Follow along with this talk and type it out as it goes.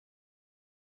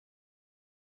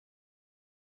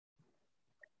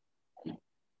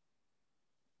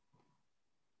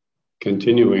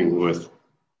Continuing with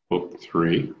Book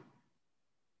 3,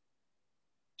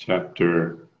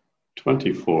 Chapter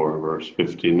 24, verse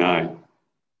 59.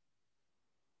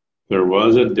 There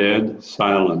was a dead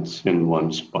silence in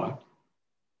one spot,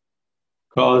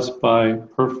 caused by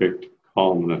perfect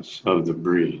calmness of the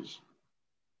breeze,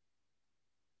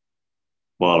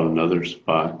 while another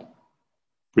spot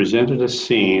presented a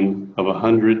scene of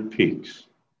 100 peaks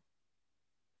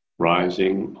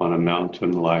rising on a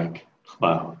mountain-like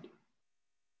cloud.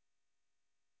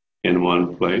 In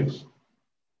one place,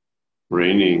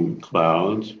 raining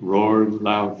clouds roared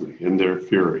loudly in their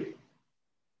fury,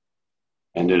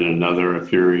 and in another a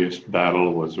furious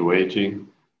battle was waging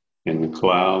in the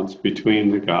clouds between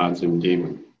the gods and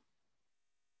demons.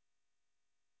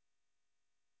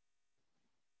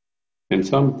 In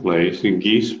some place,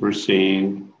 geese were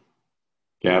seen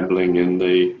gabbling in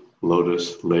the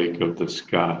lotus lake of the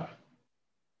sky,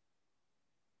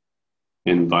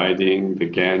 inviting the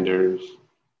ganders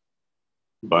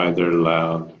by their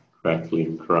loud,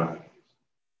 crackling cries.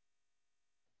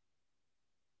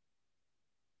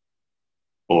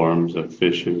 Forms of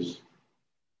fishes,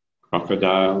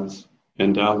 crocodiles,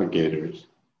 and alligators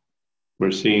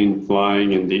were seen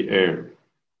flying in the air,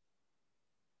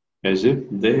 as if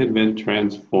they had been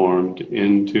transformed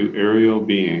into aerial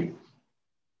beings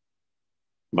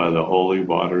by the holy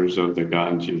waters of the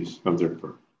Ganges of their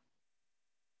birth.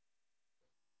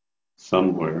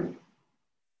 Somewhere,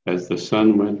 as the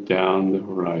sun went down the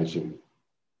horizon,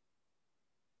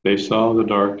 they saw the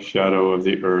dark shadow of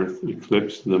the earth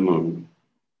eclipse the moon.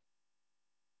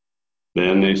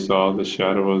 Then they saw the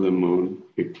shadow of the moon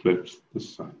eclipse the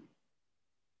sun.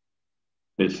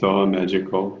 They saw a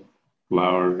magical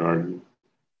flower garden,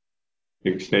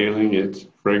 exhaling its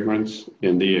fragrance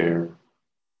in the air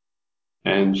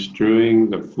and strewing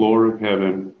the floor of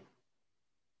heaven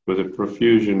with a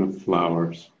profusion of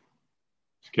flowers,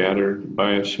 scattered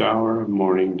by a shower of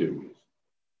morning dews.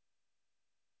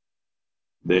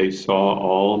 They saw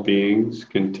all beings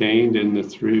contained in the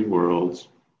three worlds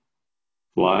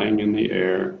flying in the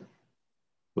air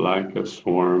like a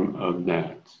swarm of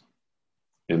gnats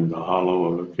in the hollow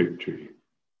of a fig tree.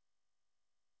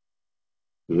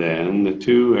 Then the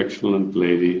two excellent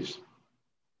ladies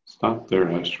stopped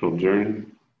their astral journey,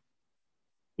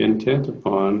 intent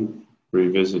upon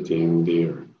revisiting the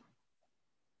earth.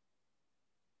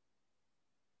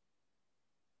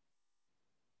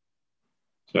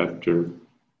 Chapter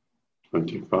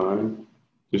 25,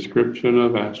 Description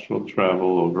of Astral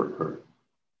Travel over Earth,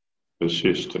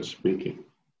 Vashishta speaking.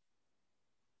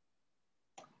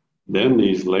 Then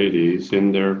these ladies,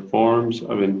 in their forms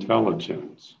of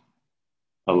intelligence,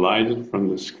 alighted from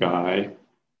the sky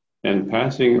and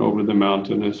passing over the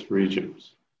mountainous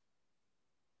regions,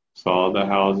 saw the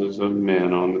houses of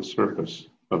men on the surface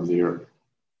of the earth.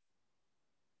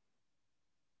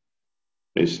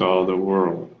 They saw the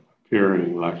world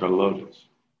appearing like a lotus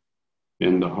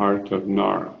in the heart of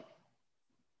Nara,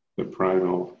 the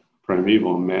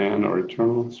primeval man or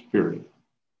eternal spirit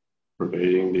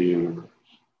pervading the universe.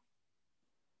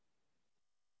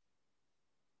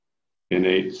 In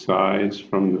 8 sides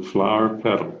from the flower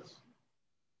petals,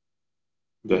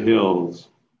 the hills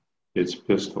its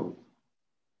pistil,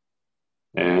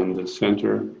 and the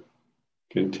center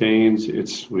contains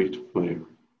its sweet flavor.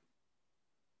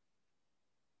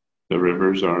 The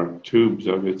rivers are tubes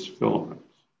of its filaments,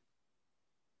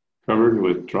 covered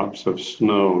with drops of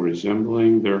snow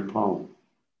resembling their pollen.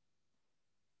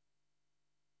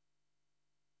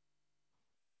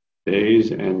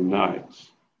 Days and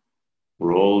nights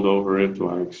rolled over it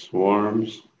like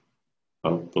swarms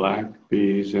of black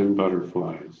bees and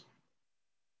butterflies,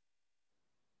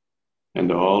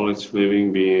 and all its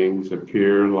living beings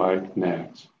appear like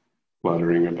gnats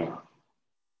fluttering about.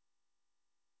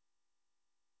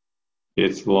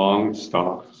 Its long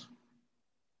stalks,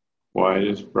 white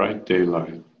as bright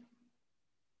daylight,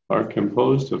 are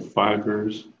composed of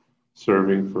fibers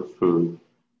serving for food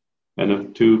and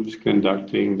of tubes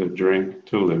conducting the drink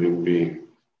to living beings.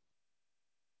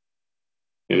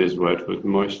 It is wet with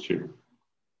moisture,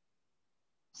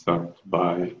 sucked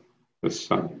by the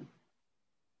sun,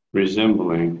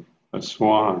 resembling a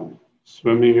swan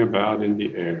swimming about in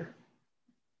the air.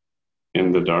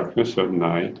 In the darkness of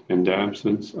night and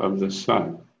absence of the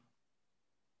sun,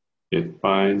 it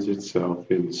finds itself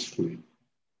in sleep.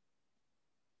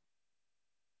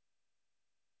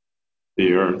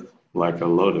 The earth, like a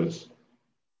lotus,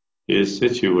 is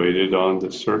situated on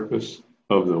the surface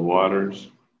of the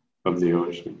waters of the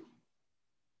ocean.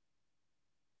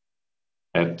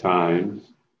 At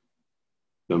times,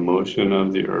 the motion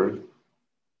of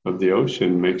the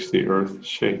ocean makes the earth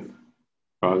shake,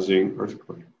 causing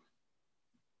earthquakes.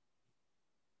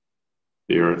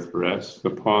 The earth rests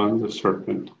upon the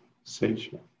serpent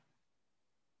Sesha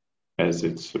as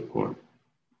its support,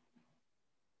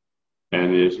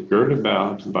 and is girt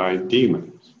about by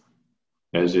demons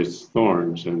as its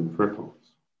thorns and prickles.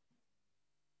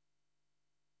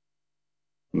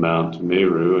 Mount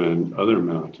Meru and other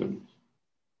mountains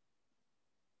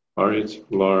are its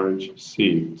large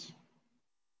seeds.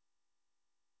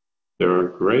 There are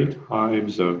great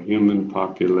hives of human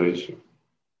population,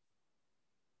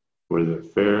 where the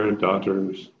fair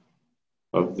daughters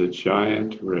of the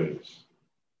giant race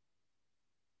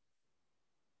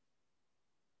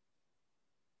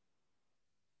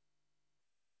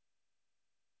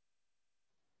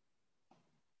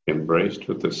embraced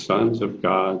with the sons of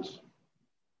gods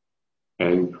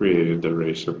and created the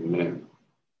race of men.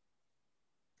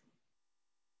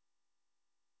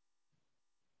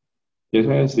 It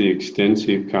has the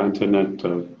extensive continent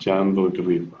of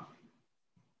Jambudvipa,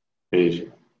 Asia,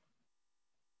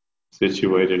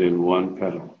 situated in one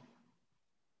petal.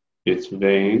 Its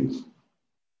veins,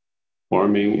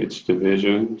 forming its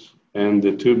divisions, and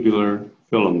the tubular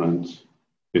filaments,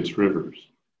 its rivers.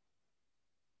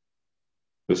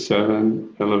 The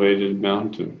 7 elevated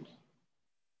mountains,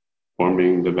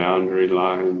 forming the boundary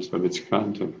lines of its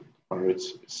continent, are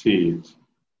its seeds.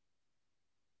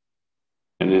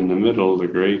 And in the middle, the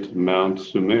great Mount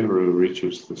Sumeru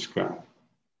reaches the sky.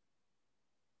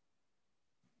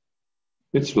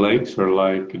 Its lakes are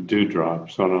like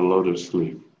dewdrops on a lotus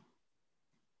leaf,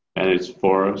 and its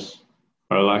forests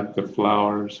are like the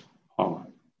flowers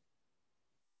pollen.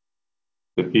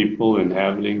 The people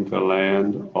inhabiting the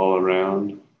land all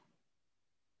around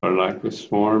are like a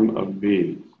swarm of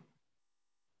bees.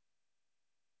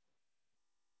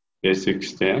 Its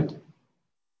extent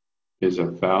is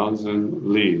 1,000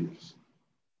 leagues,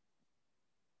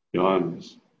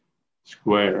 yonas,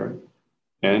 square,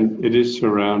 and it is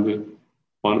surrounded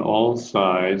on all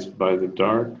sides by the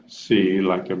dark sea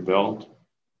like a belt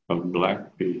of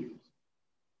black bees.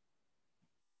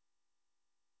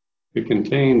 It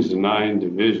contains 9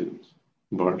 divisions,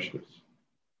 varshas,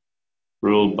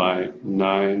 ruled by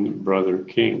 9 brother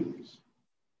kings,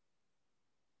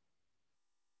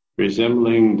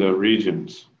 resembling the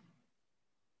regions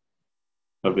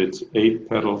of its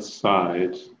 8-petal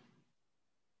sides,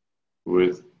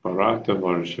 with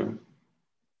Bharatavarsha,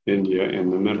 India, in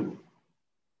the middle.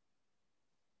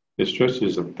 It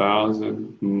stretches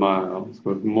 1,000 miles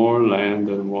with more land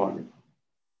than water.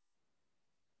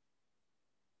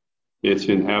 Its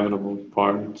inhabitable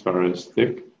parts are as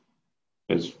thick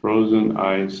as frozen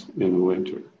ice in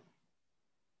winter.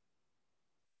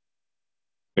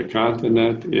 The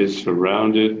continent is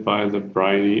surrounded by the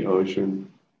briny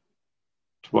ocean,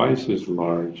 twice as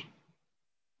large,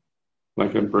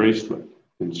 like a bracelet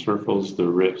encircles the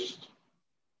wrist.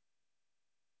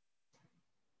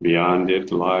 Beyond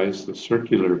it lies the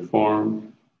circular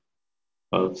form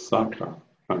of Sakha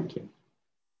continent,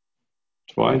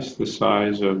 twice the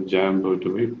size of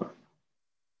Jambudvipa,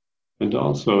 and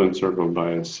also encircled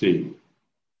by a sea.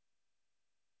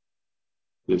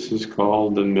 This is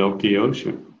called the Milky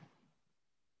Ocean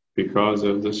because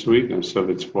of the sweetness of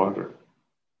its water.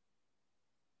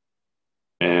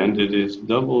 And it is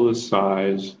double the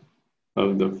size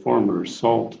of the former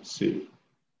Salt Sea.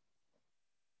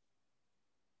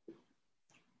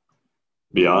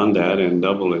 Beyond that, and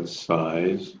double its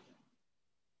size,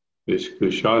 is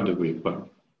Kushadvipa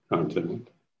continent,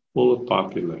 full of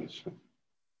population.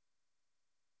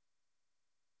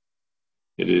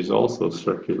 It is also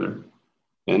circular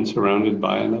and surrounded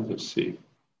by another sea,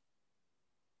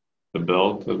 the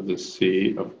belt of the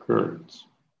Sea of Curds,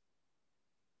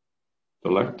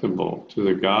 delectable to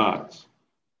the gods,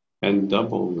 and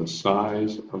double the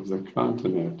size of the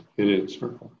continent it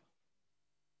encircles.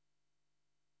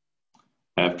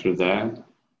 After that,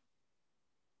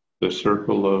 the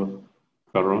circle of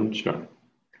Karoncha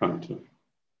continent,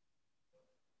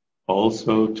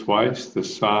 also twice the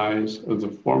size of the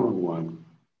former one,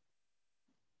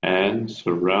 and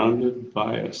surrounded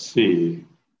by a sea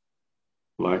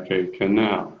like a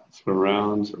canal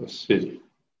surrounds a city.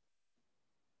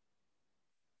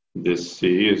 This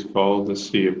sea is called the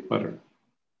Sea of Butter,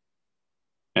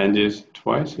 and is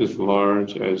twice as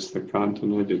large as the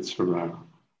continent it surrounds.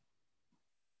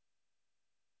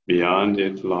 Beyond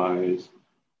it lies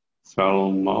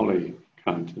Salmali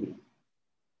continent,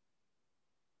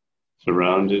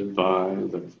 surrounded by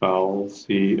the foul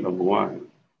sea of wine.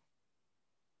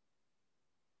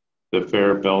 The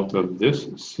fair belt of this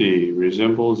sea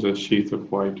resembles a sheath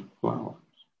of white flowers,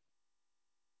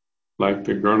 like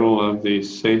the girdle of the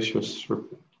Sesha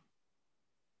serpent,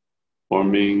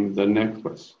 forming the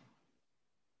necklace,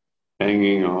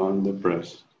 hanging on the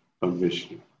breast of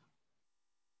Vishnu.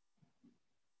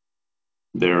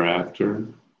 Thereafter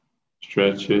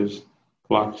stretches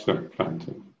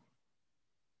Kantam,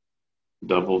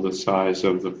 double the size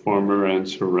of the former and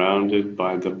surrounded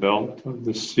by the belt of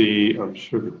the sea of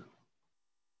sugar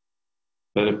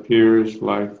that appears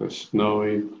like the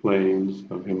snowy plains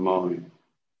of Himalaya.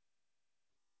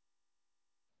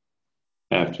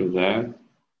 After that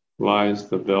lies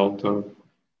the belt of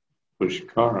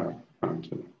Pushkara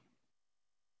Kantam,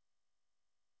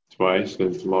 twice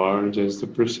as large as the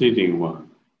preceding one,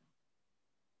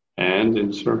 and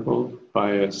encircled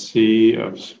by a sea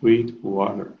of sweet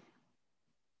water,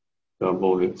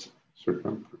 double its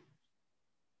circumference.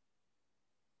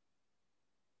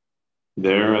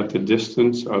 There, at the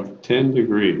distance of 10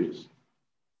 degrees,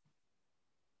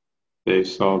 they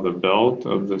saw the belt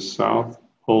of the South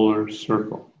Polar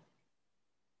Circle,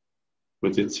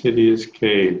 with its hideous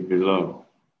cave below,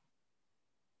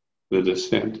 the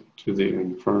descent to the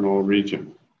infernal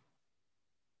region.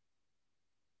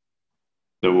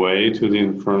 The way to the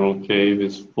infernal cave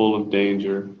is full of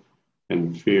danger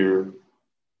and fear,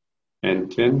 and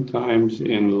 10 times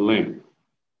in length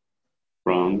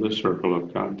from the circle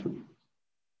of continents.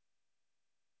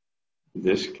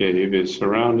 This cave is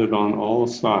surrounded on all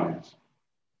sides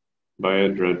by a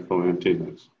dreadful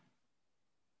emptiness,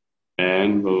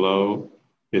 and below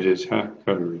it is half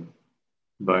covered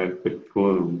by a thick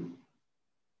gloom,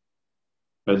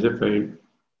 as if a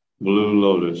blue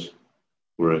lotus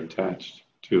were attached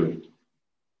to it.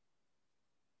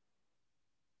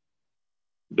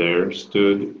 There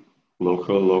stood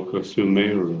Loka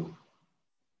Sumeru,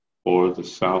 or the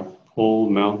South Pole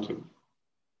Mountain,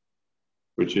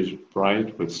 which is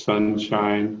bright with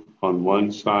sunshine on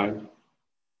one side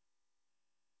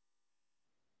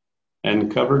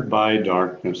and covered by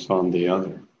darkness on the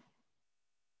other,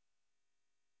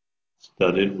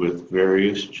 studded with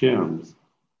various gems.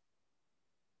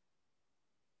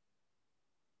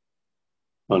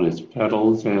 On its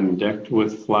petals and decked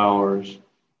with flowers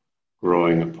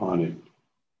growing upon it.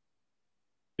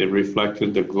 It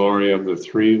reflected the glory of the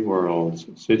 3 worlds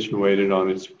situated on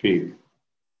its peak,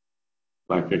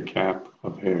 like a cap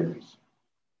of hairs.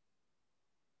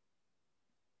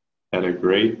 At a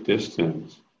great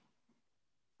distance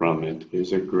from it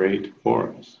is a great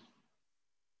forest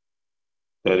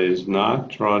that is not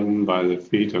trodden by the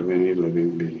feet of any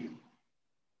living being.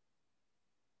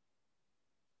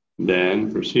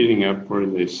 Then, proceeding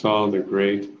upward, they saw the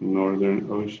great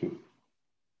northern ocean,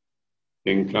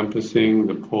 encompassing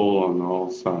the pole on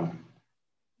all sides.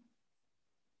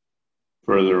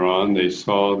 Further on, they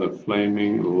saw the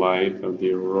flaming light of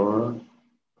the aurora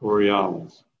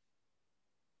borealis,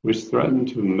 which threatened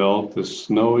to melt the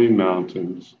snowy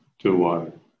mountains to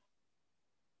water.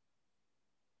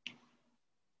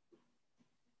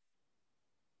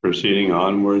 Proceeding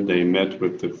onward, they met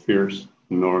with the fierce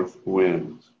north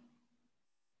winds,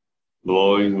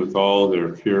 blowing with all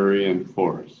their fury and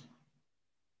force.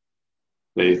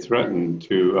 They threatened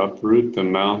to uproot the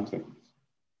mountains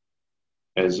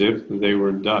as if they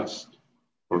were dust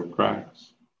or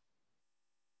cracks.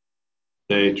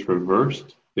 They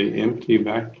traversed the empty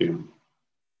vacuum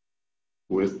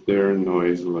with their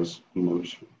noiseless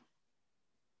motion.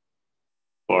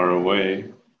 Far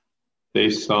away, they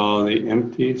saw the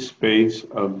empty space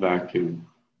of vacuum,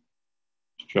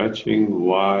 stretching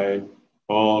wide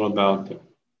all about them.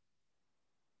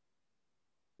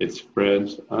 It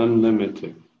spreads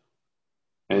unlimited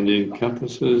and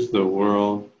encompasses the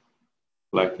world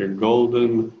like a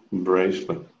golden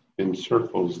bracelet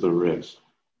encircles the wrist.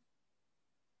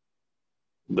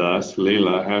 Thus,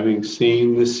 Leela, having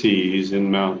seen the seas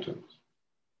and mountains,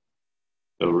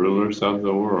 the rulers of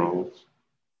the worlds,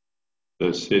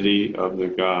 the city of the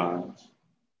gods,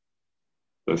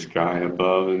 the sky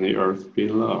above and the earth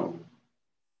below,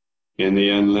 in the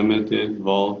unlimited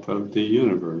vault of the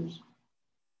universe,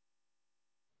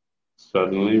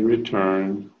 suddenly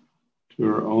returned to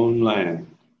her own land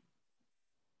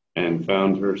and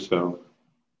found herself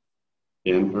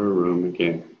in her room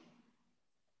again.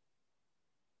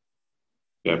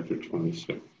 Chapter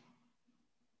 26.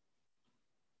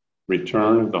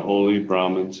 Return of the holy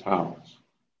Brahman's house.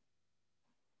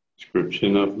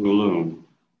 Description of gloom.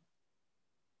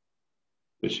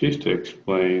 Vashishta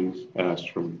explains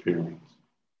astral appearance.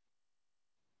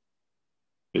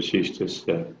 Vashishta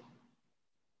said,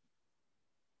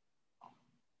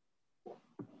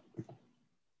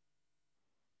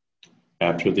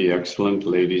 after the excellent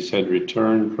ladies had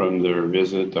returned from their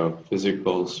visit of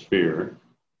physical sphere,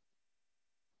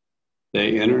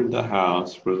 they entered the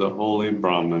house where the holy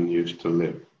Brahman used to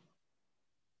live.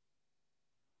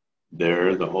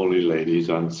 There the holy ladies,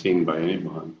 unseen by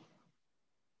anyone,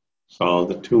 saw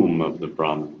the tomb of the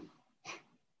Brahman.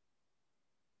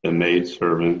 The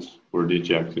maidservants were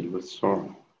dejected with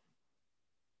sorrow,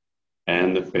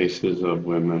 and the faces of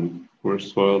women were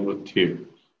soiled with tears,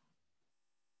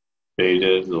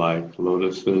 faded like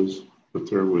lotuses with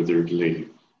their withered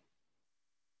leaves.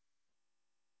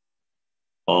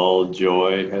 All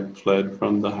joy had fled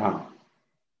from the house,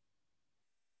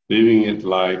 leaving it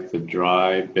like the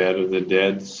dry bed of the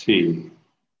Dead Sea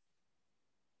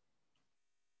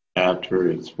after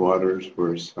its waters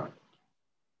were sucked.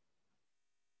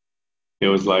 It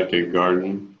was like a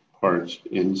garden parched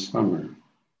in summer,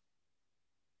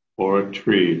 or a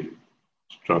tree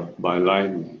struck by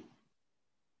lightning.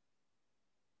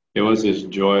 It was as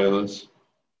joyless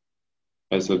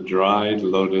as a dried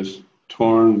lotus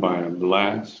torn by a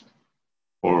blast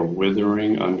or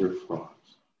withering under frost.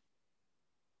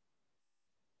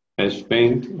 As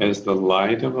faint as the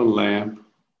light of a lamp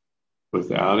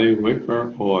without a wick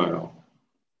or oil,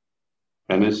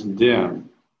 and as dim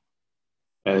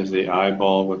as the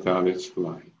eyeball without its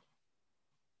light.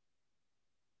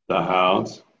 The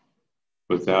house,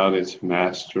 without its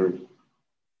master,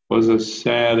 was as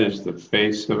sad as the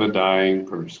face of a dying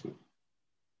person,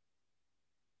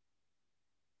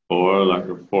 or like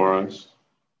a forest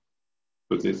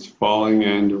with its falling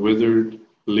and withered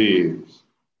leaves,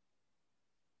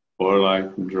 or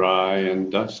like dry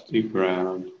and dusty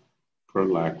ground for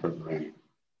lack of rain.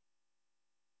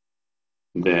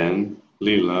 Then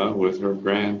Leela, with her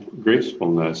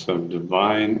gracefulness of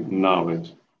divine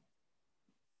knowledge,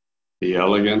 the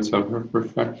elegance of her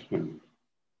perfection,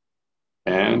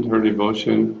 and her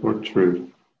devotion for truth,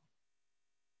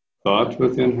 thought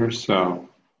within herself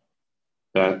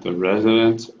that the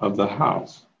residents of the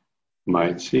house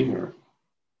might see her.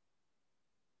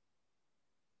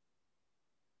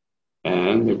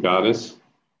 And the goddess,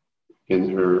 in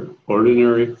her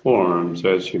ordinary forms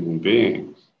as human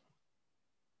beings.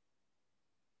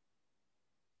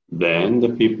 Then the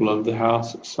people of the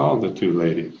house saw the two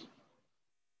ladies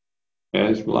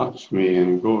as Lakshmi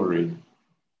and Gauri,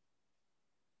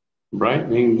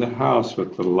 brightening the house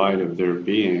with the light of their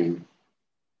being.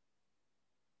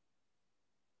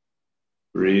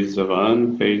 Wreaths of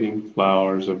unfading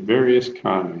flowers of various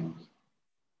kinds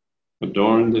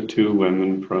adorned the two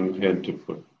women from head to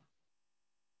foot.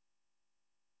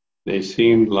 They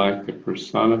seemed like the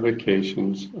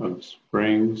personifications of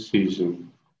spring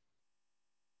season,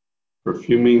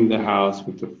 perfuming the house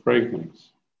with the fragrance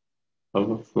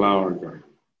of a flower garden.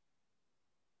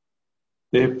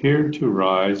 They appeared to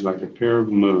rise like a pair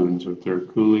of moons with their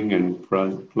cooling and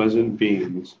pleasant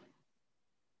beams,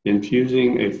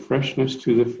 infusing a freshness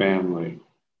to the family,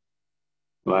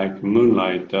 like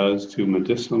moonlight does to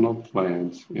medicinal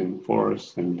plants in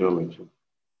forests and villages.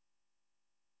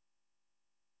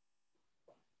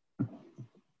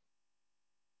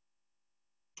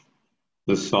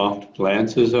 The soft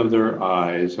glances of their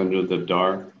eyes under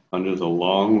the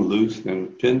long, loose,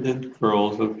 and pendant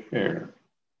curls of hair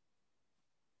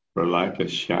were like a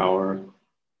shower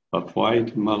of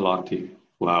white malati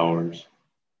flowers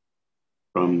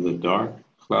from the dark,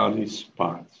 cloudy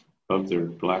spots of their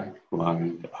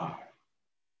black-lined eyes.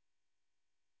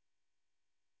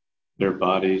 Their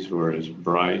bodies were as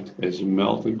bright as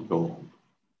melted gold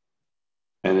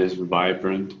and as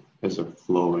vibrant as a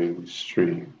flowing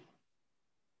stream.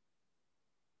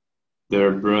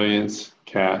 Their brilliance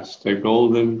cast a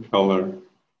golden color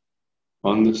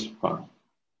on the spot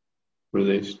where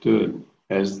they stood,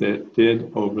 as it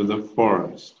did over the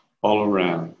forest all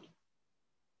around.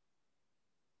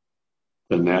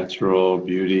 The natural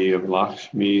beauty of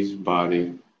Lakshmi's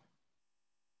body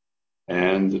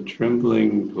and the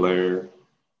trembling glare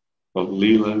of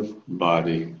Leela's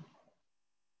body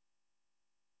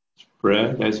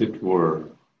spread, as it were,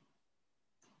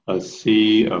 a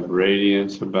sea of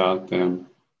radiance about them,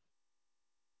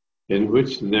 in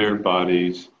which their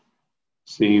bodies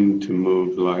seemed to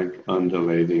move like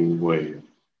undulating waves.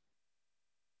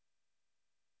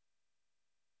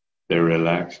 Their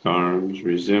relaxed arms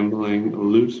resembling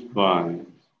loose vines,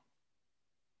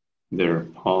 their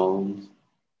palms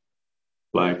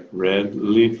like red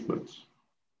leaflets,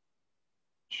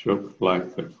 shook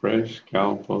like the fresh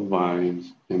scalp of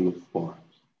vines in the forest.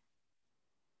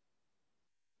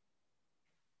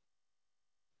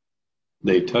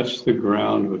 They touched the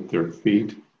ground with their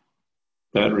feet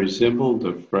that resembled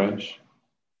the fresh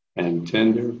and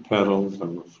tender petals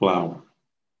of a flower,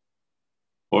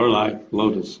 or like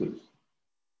lotuses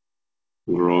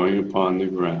growing upon the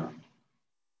ground.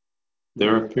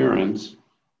 Their appearance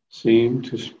seemed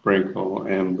to sprinkle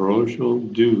ambrosial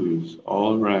dews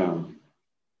all around,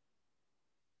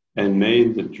 and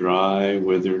made the dry,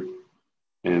 withered,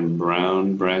 and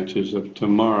brown branches of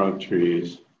tomorrow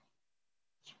trees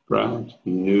sprout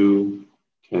new,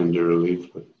 tender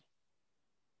leaflets.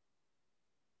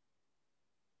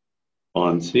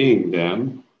 On seeing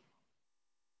them,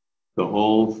 the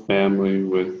whole family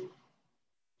with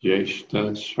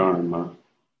Jyeshta Sharma,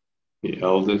 the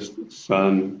eldest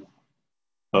son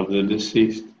of the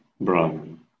deceased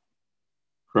Brahman,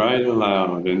 cried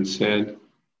aloud and said,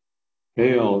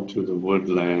 "Hail to the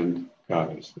woodland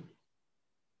goddesses,"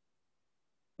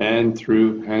 and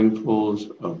threw handfuls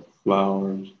of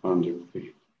flowers on their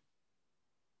feet.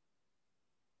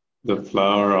 The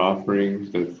flower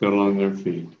offerings that fell on their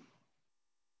feet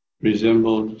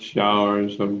resembled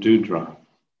showers of dewdrops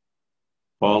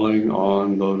falling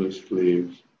on lotus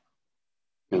leaves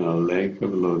in a lake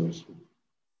of lotuses.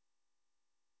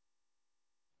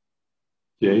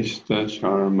 Jyeshta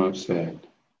Sharma said,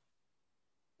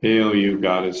 "Hail, you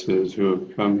goddesses who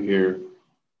have come here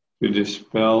to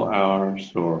dispel our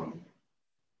sorrow.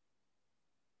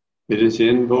 It is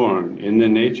inborn in the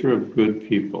nature of good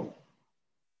people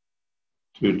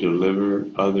to deliver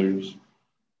others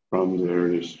from their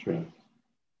distress."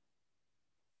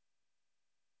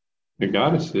 The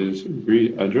goddesses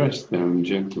addressed them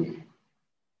gently.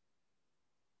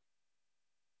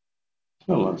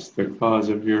 "Tell us the cause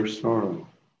of your sorrow,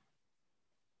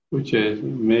 which has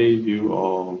made you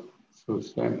all so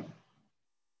sad."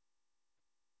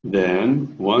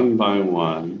 Then, one by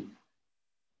one,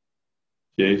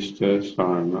 Jyeshta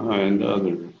Sharma and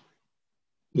others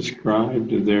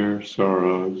described their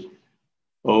sorrows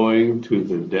owing to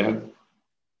the death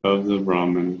of the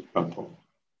Brahman couple.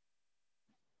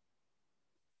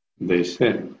 They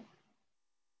said,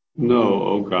 "Know,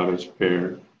 O goddess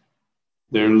pair,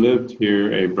 there lived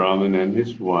here a Brahmin and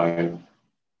his wife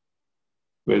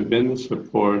who had been the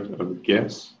support of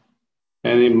guests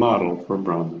and a model for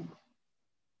Brahmins.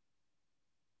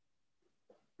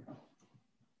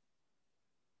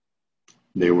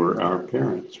 They were our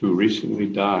parents who recently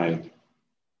died.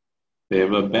 They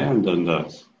have abandoned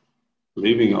us,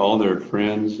 leaving all their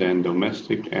friends and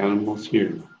domestic animals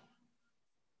here.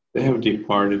 They have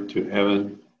departed to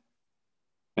heaven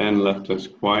and left us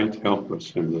quite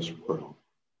helpless in this world.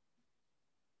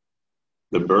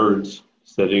 The birds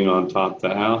sitting on top of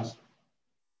the house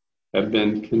have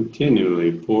been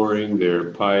continually pouring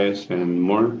their pious and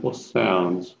mournful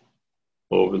sounds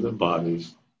over the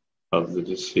bodies of the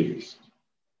deceased.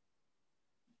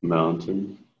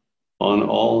 Mountains on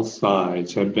all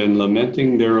sides have been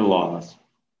lamenting their loss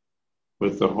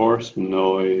with the hoarse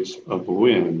noise of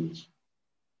winds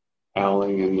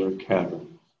howling in their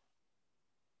caverns.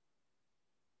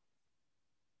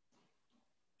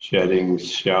 Shedding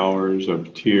showers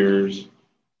of tears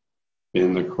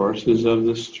in the courses of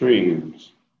the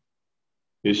streams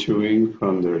issuing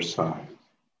from their sides.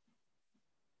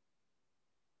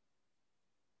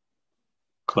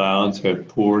 Clouds have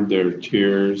poured their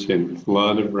tears in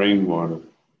flood of rainwater,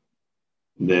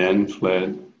 then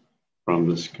fled from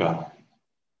the sky.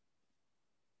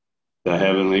 The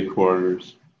heavenly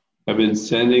quarters have been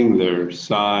sending their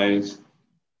sighs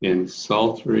in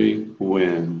sultry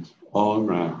winds all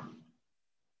around.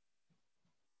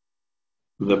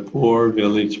 The poor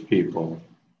village people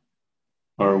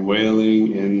are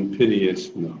wailing in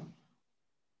piteous notes,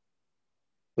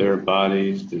 their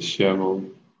bodies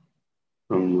disheveled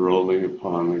from rolling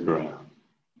upon the ground.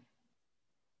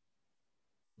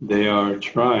 They are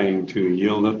trying to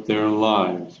yield up their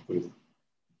lives with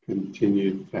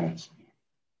continued fasting.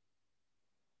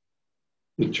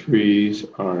 The trees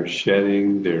are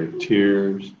shedding their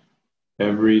tears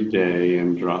every day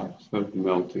in drops of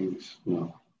melting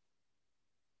snow,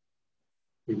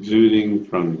 exuding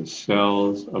from the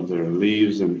cells of their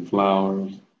leaves and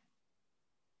flowers,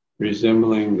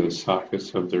 resembling the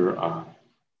sockets of their eyes.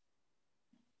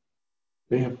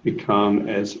 They have become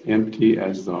as empty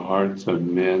as the hearts of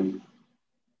men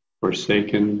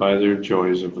forsaken by their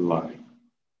joys of life.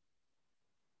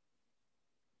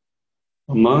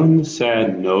 Among the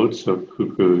sad notes of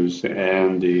cuckoos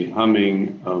and the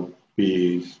humming of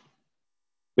bees,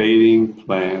 fading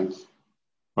plants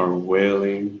are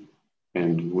wailing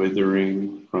and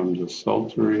withering from the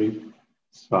sultry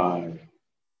side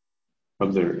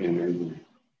of their inner grief.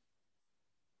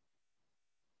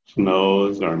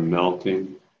 Snows are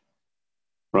melting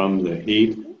from the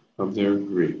heat of their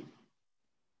grief.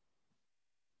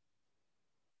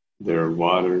 Their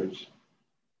waters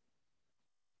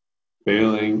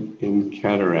failing in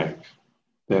cataracts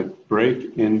that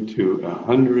break into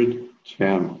 100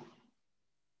 channels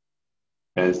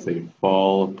as they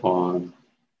fall upon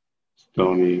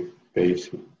stony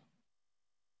basins.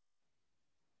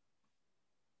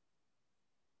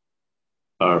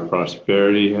 Our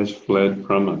prosperity has fled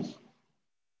from us,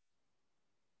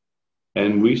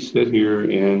 and we sit here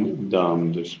in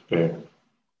dumb despair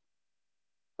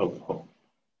of hope.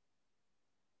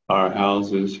 Our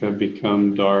houses have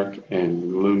become dark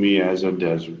and gloomy as a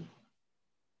desert.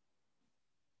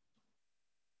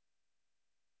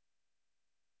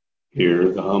 Here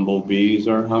the humble bees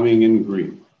are humming in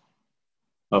grief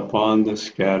upon the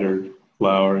scattered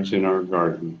flowers in our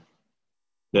garden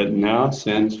that now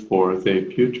sends forth a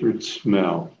putrid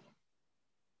smell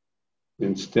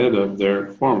instead of their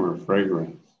former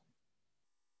fragrance.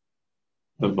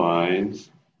 The vines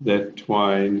that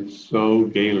twine so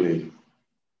gaily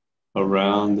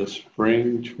around the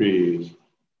spring trees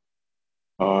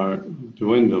are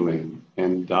dwindling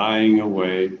and dying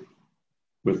away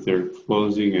with their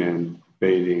closing and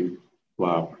fading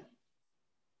flowers.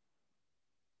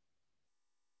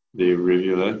 The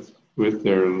rivulets, with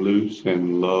their loose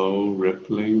and low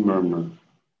rippling murmur,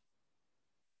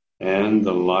 and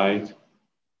the light,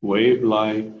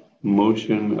 wave-like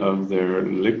motion of their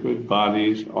liquid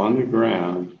bodies on the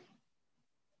ground,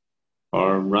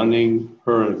 are running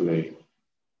hurriedly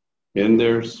in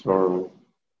their sorrow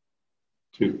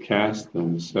to cast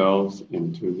themselves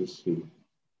into the sea.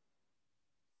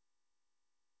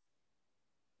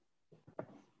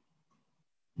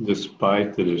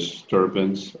 Despite the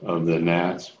disturbance of the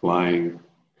gnats flying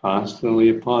constantly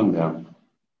upon them,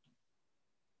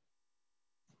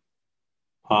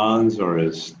 ponds are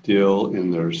as still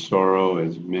in their sorrow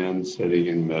as men sitting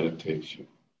in meditation.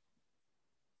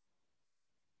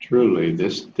 Truly,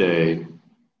 this day,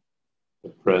 the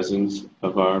presence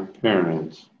of our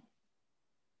parents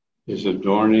is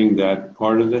adorning that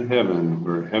part of the heaven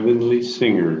where heavenly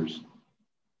singers,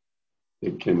 the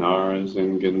Kinnaras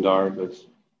and Gandharvas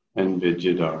and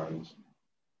Vijayadas,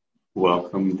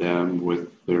 welcome them with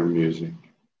their music.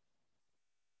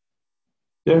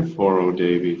 Therefore, O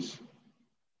Devis,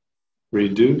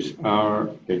 reduce our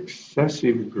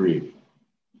excessive grief,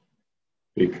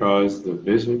 because the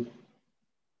visit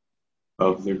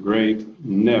of the great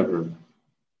never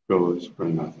goes for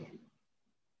nothing.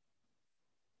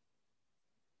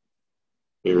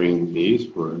 Hearing these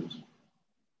words,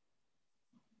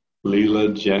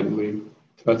 Leela gently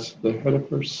touched the head of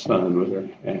her son with her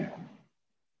hand,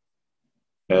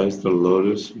 as the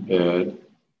lotus bed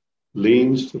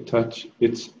leans to touch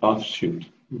its offshoot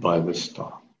by the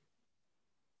stalk.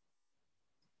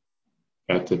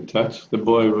 At the touch, the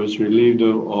boy was relieved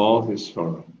of all his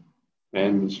sorrow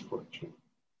and misfortune.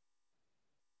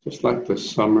 Just like the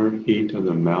summer heat of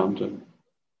the mountain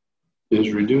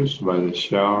is reduced by the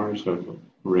showers of a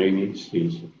rainy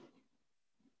season.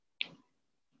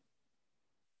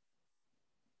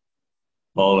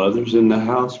 All others in the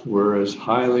house were as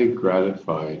highly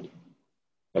gratified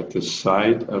at the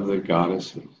sight of the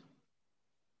goddesses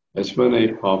as when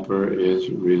a pauper is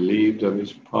relieved of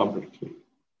his poverty,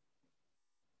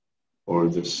 or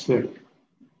the sick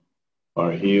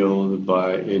are healed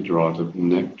by a draught of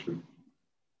nectar.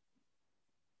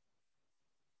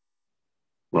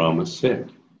 Rama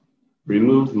said,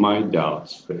 "Remove my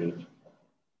doubts, sage.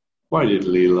 Why did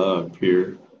Leela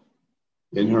appear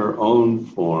in her own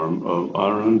form of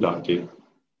Arundhati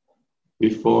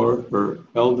before her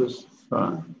eldest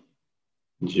son,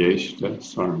 Jyeshta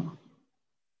Sarma?"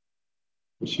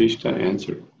 Vashishta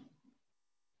answered,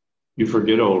 "You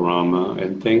forget, O Rama,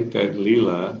 and think that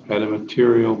Leela had a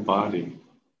material body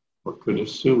or could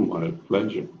assume one at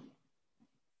pleasure.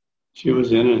 She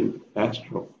was in an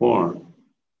astral form,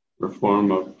 her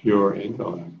form of pure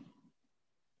intellect.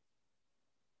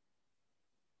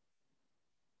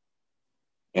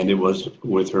 And it was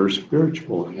with her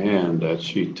spiritual hand that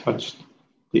she touched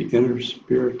the inner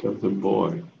spirit of the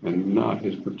boy and not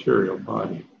his material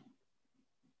body.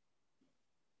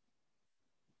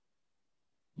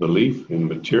 Belief in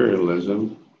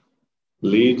materialism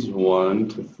leads one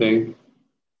to think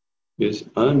his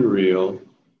unreal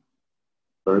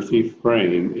earthy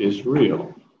frame is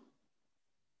real,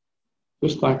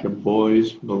 just like a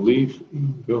boy's belief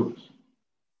in ghosts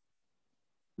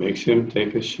makes him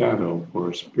take a shadow for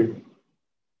a spirit.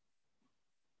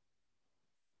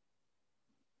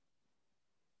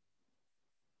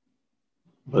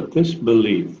 But this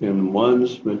belief in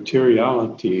one's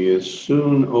materiality is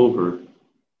soon over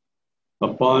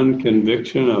upon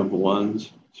conviction of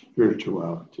one's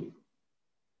spirituality.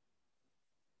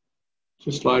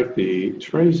 Just like the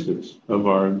traces of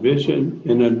our vision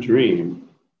in a dream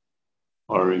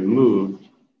are removed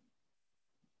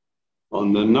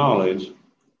on the knowledge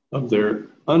of their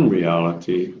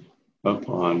unreality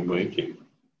upon waking.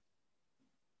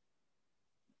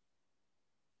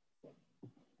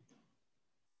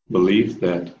 Belief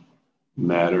that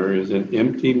Matter is an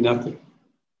empty nothing.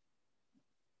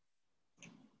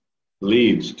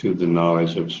 Leads to the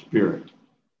knowledge of spirit.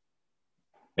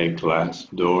 A glass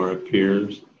door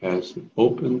appears as an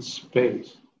open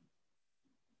space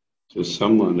to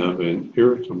someone of an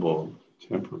irritable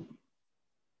temperament.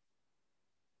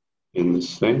 In the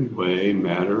same way,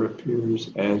 matter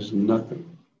appears as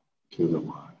nothing to the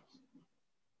wise.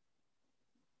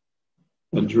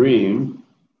 A dream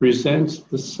presents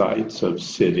the sights of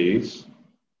cities,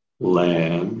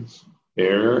 lands,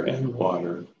 air, and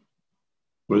water,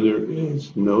 where there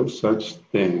is no such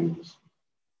things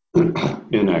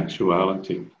in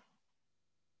actuality.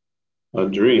 A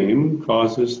dream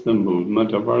causes the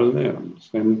movement of our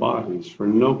limbs and bodies for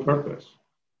no purpose.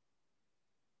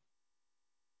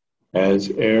 As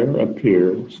air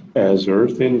appears as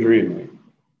earth in dreaming,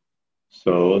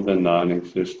 so the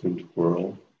non-existent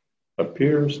world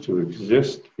appears to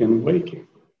exist in waking.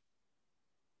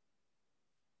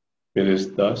 It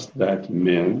is thus that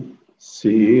men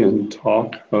see and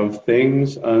talk of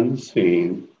things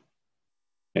unseen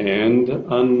and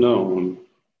unknown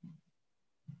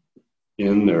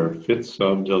in their fits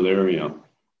of delirium.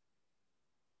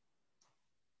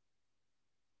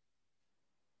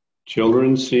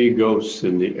 Children see ghosts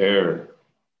in the air,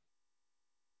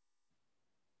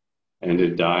 and a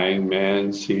dying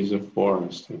man sees a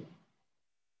forest.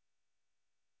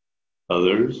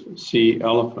 Others see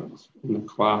elephants in the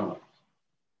clouds,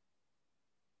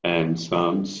 and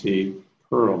some see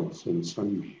pearls in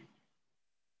sunbeams.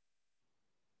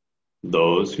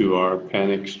 Those who are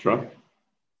panic-struck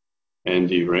and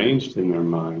deranged in their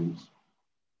minds,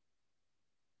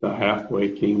 the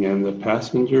half-waking and the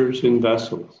passengers in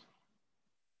vessels,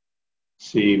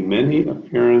 see many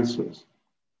appearances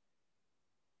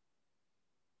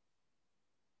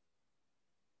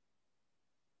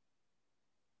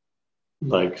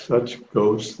like such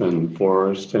ghosts and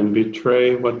forests, and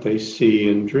betray what they see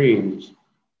in dreams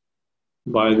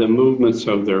by the movements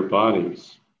of their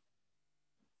bodies.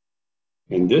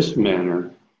 In this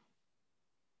manner,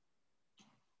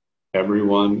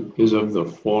 everyone is of the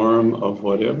form of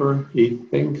whatever he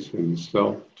thinks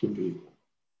himself to be.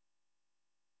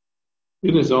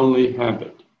 It is only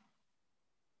habit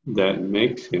that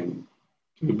makes him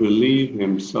to believe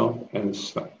himself as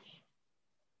such.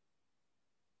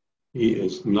 He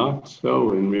is not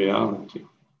so in reality.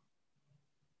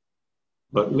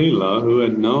 But Leela, who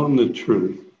had known the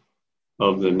truth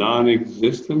of the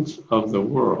non-existence of the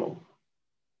world,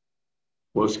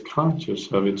 was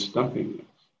conscious of its nothingness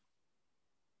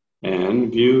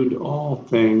and viewed all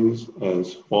things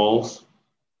as false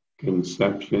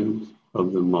conceptions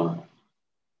of the mind.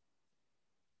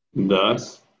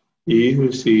 Thus, he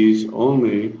who sees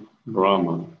only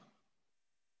Brahman,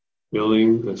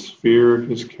 filling the sphere of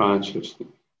his consciousness,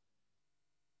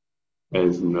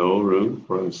 has no room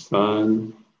for a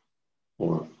son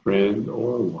or friend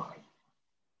or wife.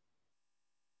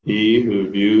 He who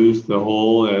views the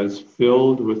whole as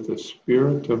filled with the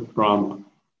spirit of Brahman,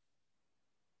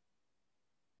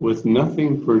 with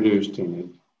nothing produced in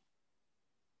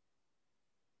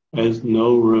it, has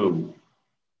no room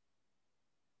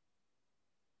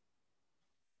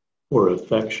for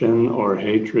affection or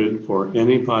hatred for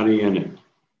anybody in it.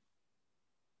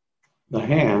 The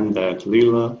hand that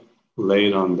Leela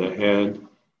laid on the head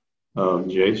of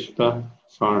Jyeshta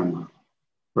Sarma,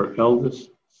 her eldest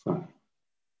son,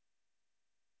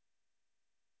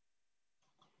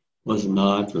 was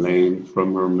not laid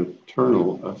from her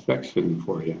maternal affection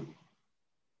for him,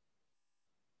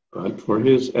 but for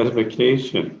his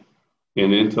edification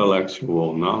in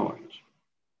intellectual knowledge.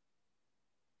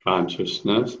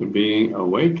 Consciousness being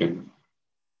awakened,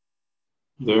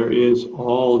 there is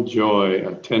all joy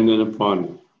attendant upon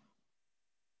it.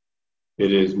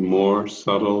 It is more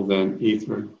subtle than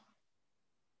ether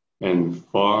and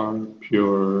far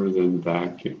purer than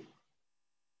vacuum,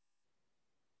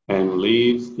 and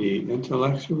leads the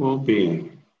intellectual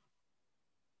being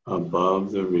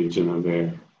above the region of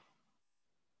air.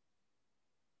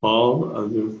 All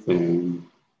other things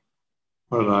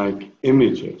are like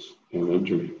images in a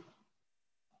dream.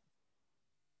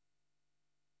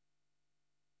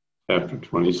 Chapter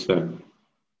 27.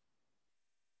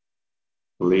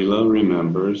 Leela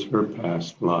remembers her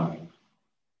past life.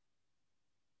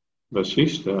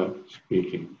 Vasishta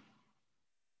speaking.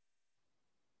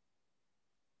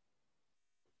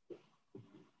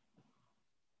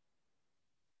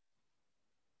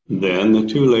 Then the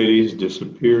two ladies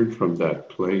disappeared from that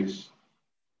place,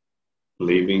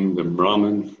 leaving the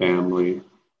Brahman family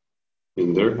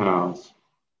in their house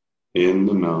in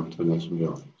the mountainous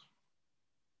village.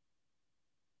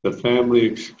 The family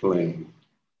exclaimed,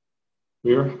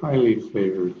 We are highly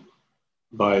favored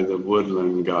by the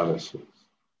woodland goddesses.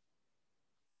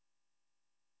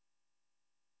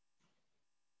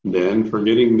 Then,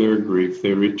 forgetting their grief,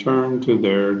 they return to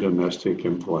their domestic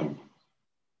employment.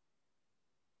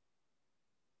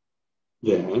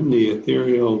 Then the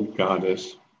ethereal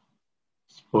goddess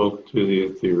spoke to the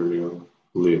ethereal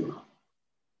Leela,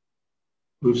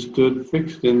 who stood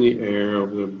fixed in the air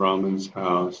over the Brahman's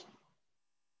house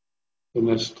in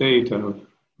a state of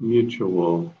mute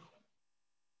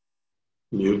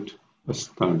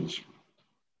astonishment.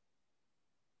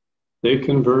 They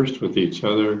conversed with each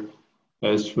other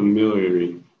as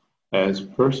familiarly as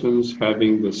persons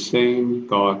having the same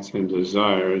thoughts and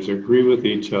desires agree with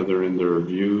each other in their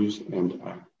views and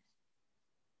acts.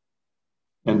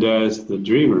 And as the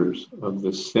dreamers of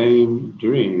the same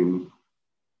dream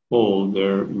hold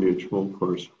their mutual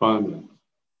correspondence,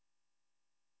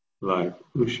 like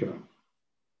Usha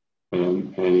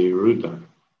and Aniruddha.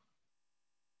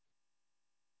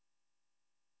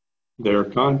 Their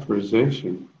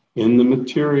conversation in the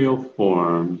material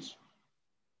forms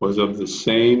was of the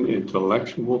same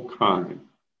intellectual kind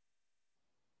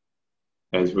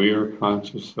as we are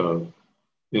conscious of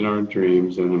in our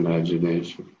dreams and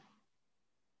imagination.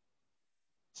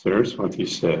 Saraswati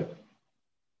said,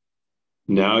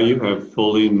 "Now you have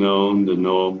fully known the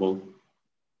knowable,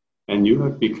 and you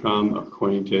have become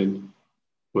acquainted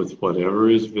with whatever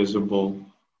is visible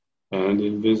and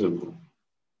invisible.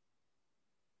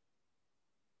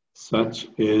 Such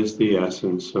is the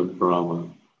essence of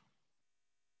Brahman.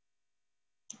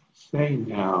 Say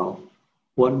now,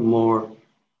 what more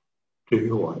do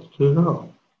you want to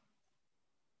know?"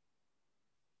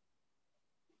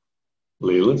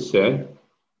 Leela said,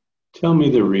 "Tell me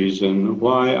the reason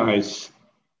why I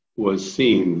was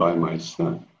seen by my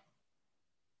son,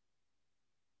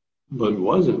 but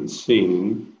wasn't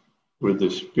seen where the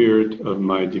spirit of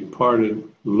my departed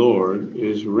Lord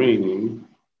is reigning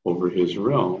over his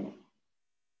realm."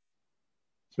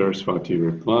 Saraswati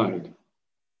replied,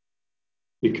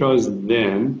 "Because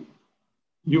then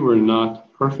you were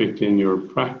not perfect in your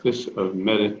practice of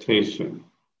meditation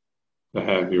to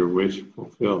have your wish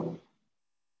fulfilled,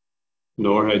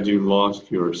 nor had you lost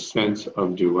your sense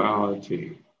of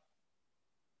duality,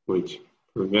 which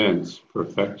prevents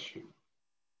perfection.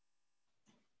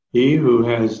 He who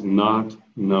has not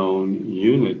known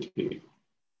unity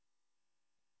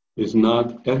is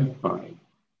not edified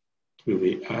to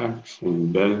the acts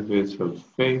and benefits of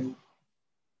faith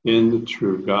in the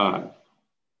true God,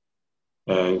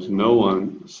 as no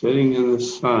one sitting in the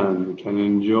sun can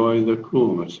enjoy the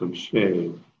coolness of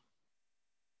shade.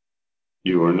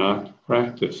 You are not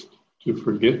practiced to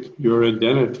forget your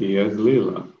identity as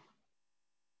Leela,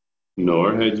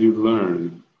 nor had you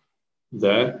learned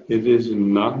that it is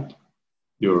not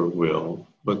your will,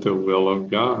 but the will of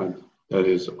God that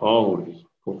is always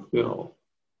fulfilled.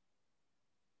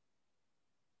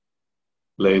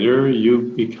 Later,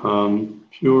 you become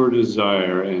pure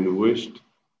desire and wished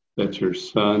that your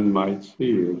son might see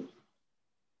you,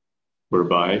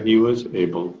 whereby he was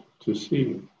able to see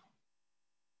you.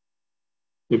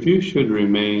 If you should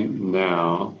remain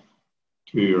now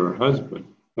to your husband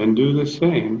and do the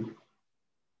same,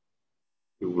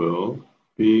 you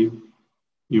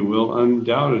will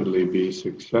undoubtedly be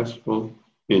successful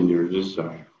in your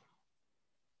desire."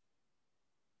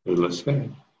 Leela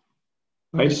said,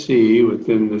 "I see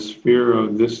within the sphere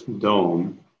of this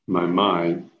dome my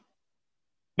mind,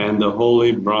 and the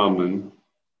holy Brahman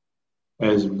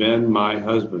has been my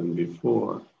husband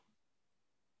before.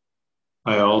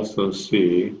 I also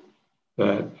see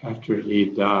that after he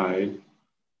died,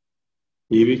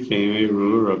 he became a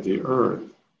ruler of the earth.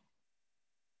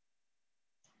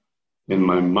 In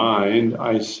my mind,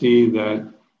 I see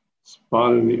that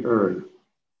spot of the earth,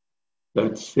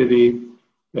 that city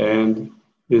and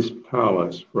his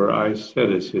palace where I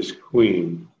sit as his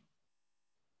queen.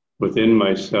 Within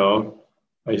myself,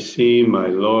 I see my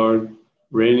Lord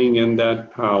reigning in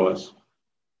that palace,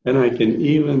 and I can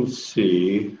even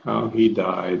see how he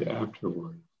died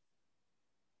afterward.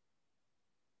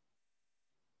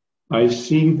 I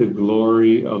see the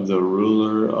glory of the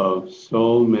ruler of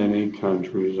so many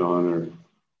countries on earth.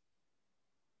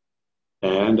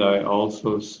 And I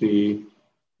also see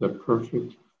the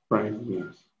perfect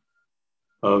frankness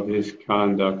of his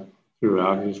conduct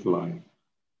throughout his life.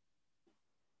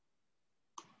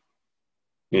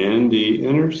 In the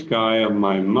inner sky of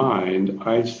my mind,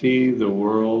 I see the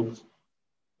worlds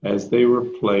as they were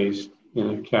placed in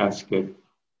a casket,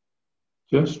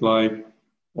 just like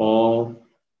all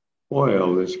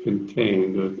oil is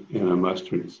contained within a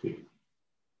mustard seed.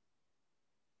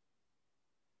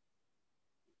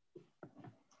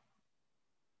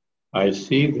 I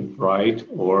see the bright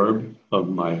orb of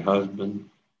my husband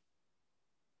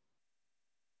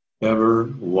ever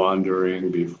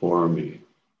wandering before me.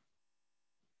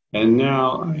 And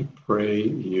now I pray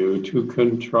you to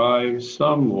contrive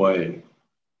some way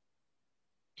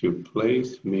to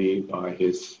place me by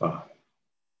his side.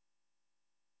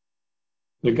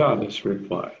 The goddess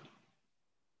replied,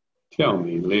 Tell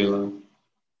me, Leela,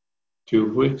 to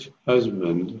which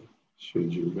husband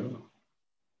should you go?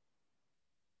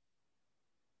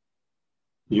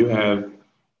 You have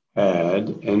had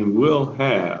and will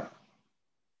have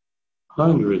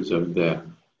hundreds of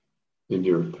them in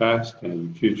your past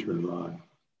and future life.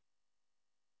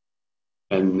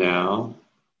 And now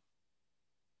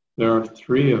there are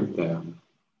 3 of them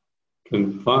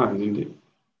confined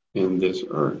in this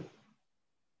earth.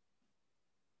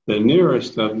 The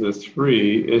nearest of the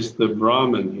 3 is the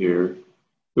Brahman here,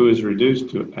 who is reduced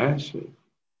to ashes.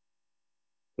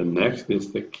 The next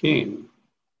is the king,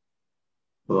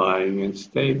 lying in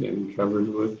state and covered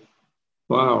with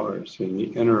flowers in the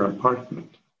inner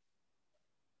apartment.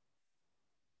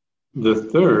 The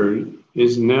 3rd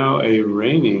is now a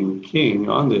reigning king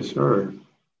on this earth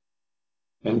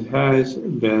and has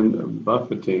been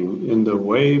buffeting in the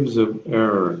waves of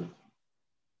error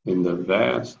in the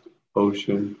vast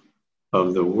ocean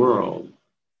of the world.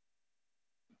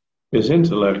 His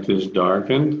intellect is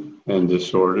darkened and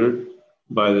disordered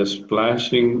by the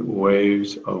splashing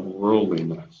waves of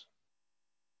worldliness.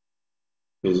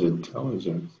 His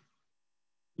intelligence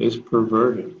is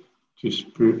perverted to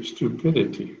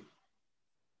stupidity.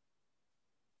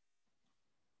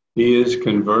 He is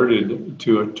converted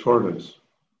to a tortoise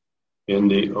in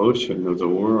the ocean of the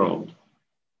world.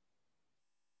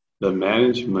 The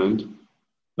management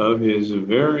of his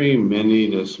very many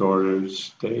disordered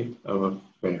state of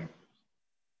affairs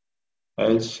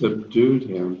has subdued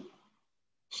him,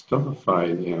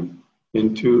 stultified him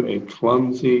into a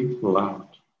clumsy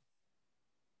lout,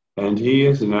 and he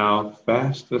is now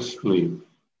fast asleep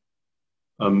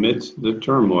amidst the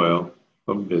turmoil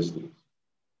of business.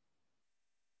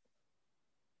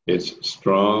 Its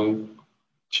strong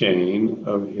chain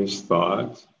of his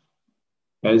thoughts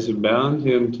has bound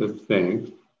him to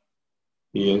think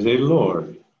he is a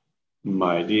lord,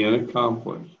 mighty and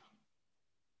accomplished,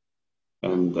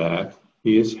 and that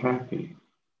he is happy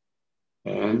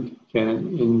and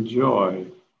can enjoy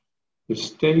the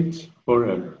states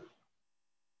forever.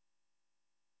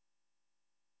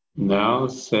 Now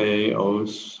say, O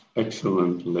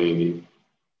excellent lady,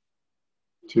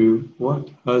 to what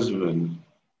husband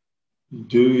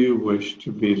do you wish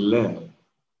to be led,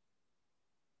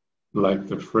 like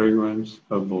the fragrance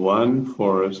of one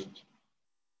forest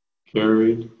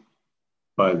carried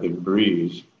by the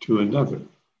breeze to another?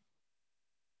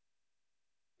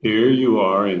 Here you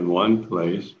are in one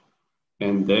place,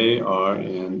 and they are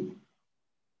in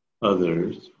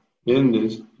others in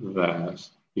this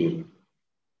vast universe.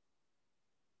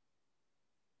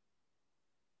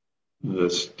 The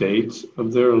states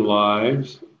of their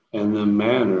lives and the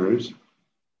manners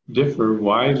differ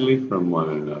widely from one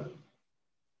another.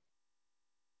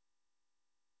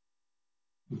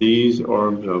 These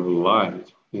orbs of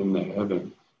light in the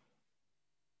heavens,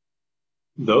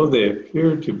 though they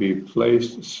appear to be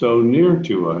placed so near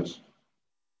to us,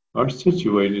 are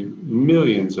situated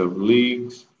millions of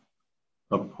leagues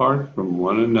apart from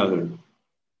one another,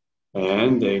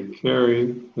 and they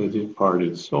carry the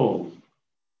departed souls.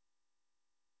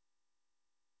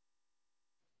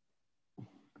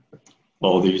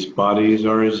 All these bodies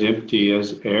are as empty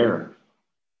as air,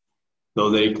 though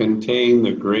they contain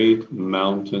the great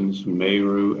mountains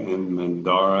Meru and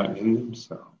Mandara in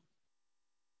themselves.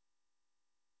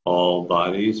 All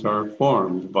bodies are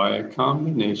formed by a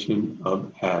combination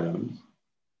of atoms,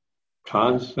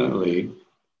 constantly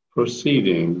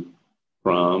proceeding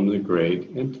from the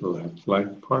great intellect,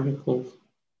 like particles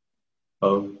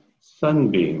of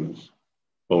sunbeams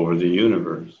over the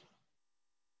universe.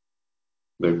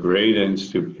 The great and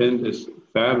stupendous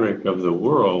fabric of the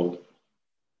world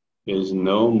is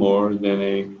no more than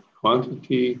a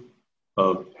quantity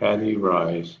of paddy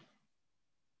rice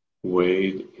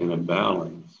weighed in a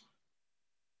balance.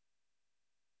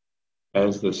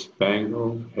 As the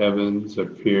spangled heavens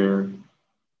appear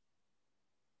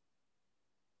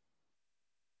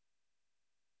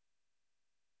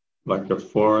like a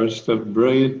forest of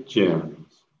brilliant gems,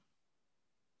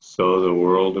 so the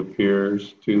world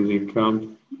appears to the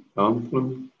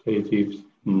contemplative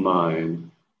mind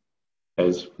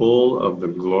as full of the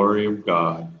glory of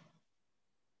God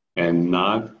and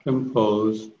not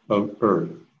composed of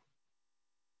earth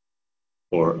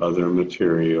or other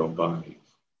material bodies.